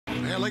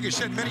Yeah, like I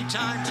said many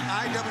times,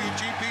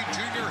 IWGP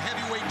Junior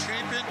Heavyweight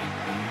Champion.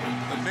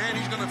 But man,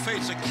 he's going to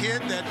face a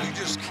kid that you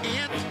just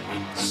can't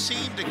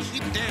seem to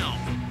keep down.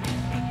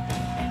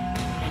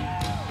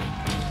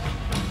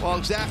 Well,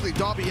 exactly.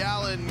 Darby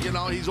Allin, you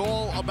know, he's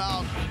all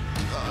about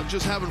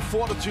just having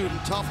fortitude and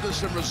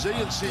toughness and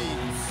resiliency.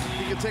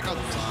 He can take a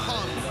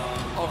ton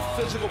of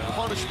physical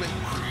punishment.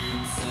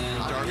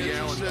 Darby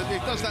Allin. He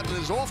does that in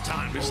his off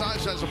time.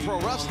 Besides, as a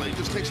pro wrestler, he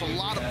just takes a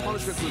lot of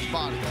punishment to his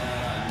body.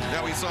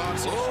 That we saw on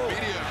social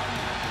media.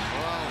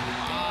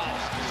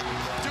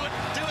 Do it,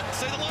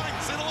 say the line,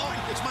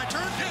 It's my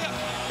turn.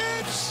 Yeah.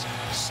 It's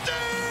Steve!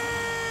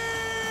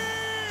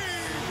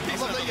 I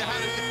love that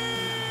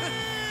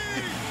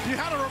you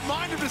had to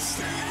remind him to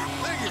say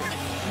it.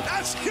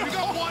 That's You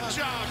got one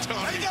job,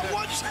 Tony. You got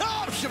one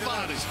job,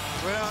 Shabani.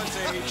 Well, it's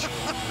age.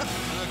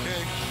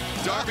 Okay.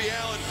 Darby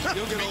Allin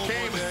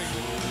became,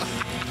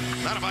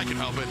 not if I can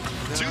help it,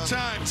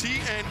 two-time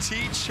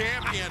TNT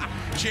champion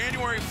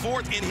January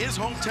 4th in his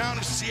hometown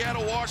of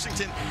Seattle,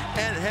 Washington,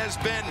 and has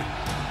been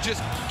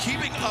just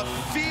keeping a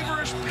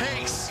feverish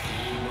pace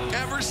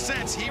ever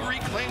since he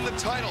reclaimed the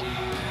title.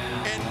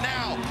 And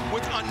now,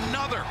 with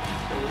another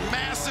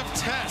massive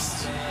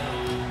test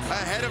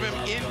ahead of him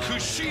in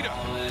Kushida.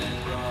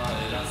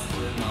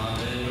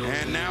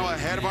 And now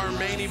ahead of our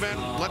main event,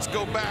 let's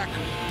go back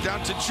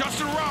down to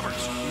Justin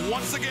Roberts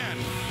once again.